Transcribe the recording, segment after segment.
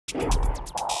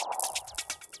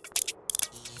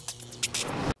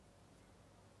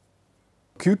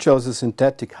QGel is a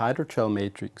synthetic hydrogel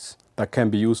matrix that can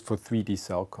be used for 3D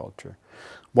cell culture.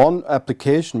 One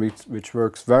application which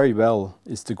works very well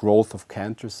is the growth of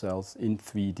cancer cells in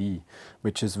 3D,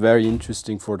 which is very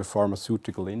interesting for the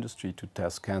pharmaceutical industry to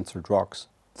test cancer drugs.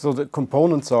 So the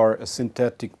components are a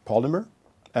synthetic polymer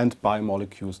and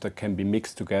biomolecules that can be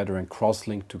mixed together and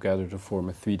cross-linked together to form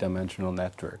a three-dimensional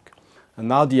network. And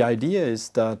now the idea is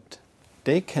that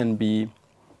they can be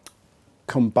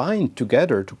combined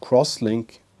together to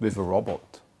cross-link with a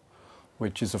robot,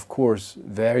 which is of course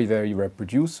very, very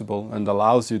reproducible and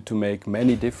allows you to make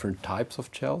many different types of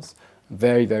gels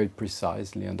very, very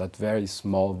precisely and at very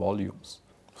small volumes.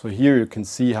 So here you can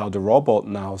see how the robot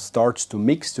now starts to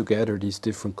mix together these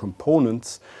different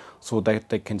components so that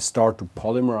they can start to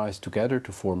polymerize together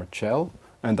to form a gel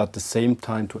and at the same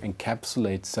time to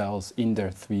encapsulate cells in their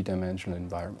three-dimensional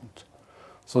environment.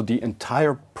 So the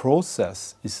entire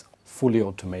process is fully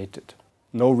automated.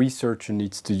 No researcher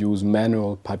needs to use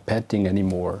manual pipetting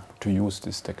anymore to use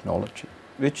this technology,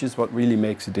 which is what really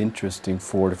makes it interesting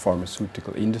for the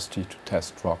pharmaceutical industry to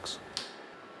test drugs.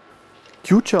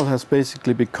 QGel has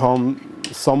basically become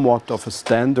somewhat of a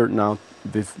standard now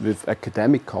with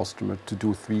academic customers to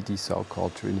do 3D cell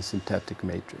culture in a synthetic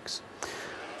matrix.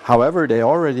 However, they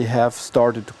already have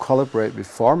started to collaborate with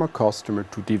pharma customers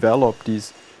to develop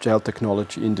this gel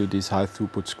technology into this high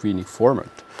throughput screening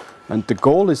format. And the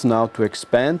goal is now to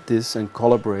expand this and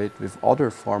collaborate with other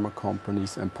pharma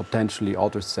companies and potentially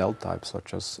other cell types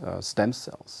such as stem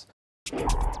cells.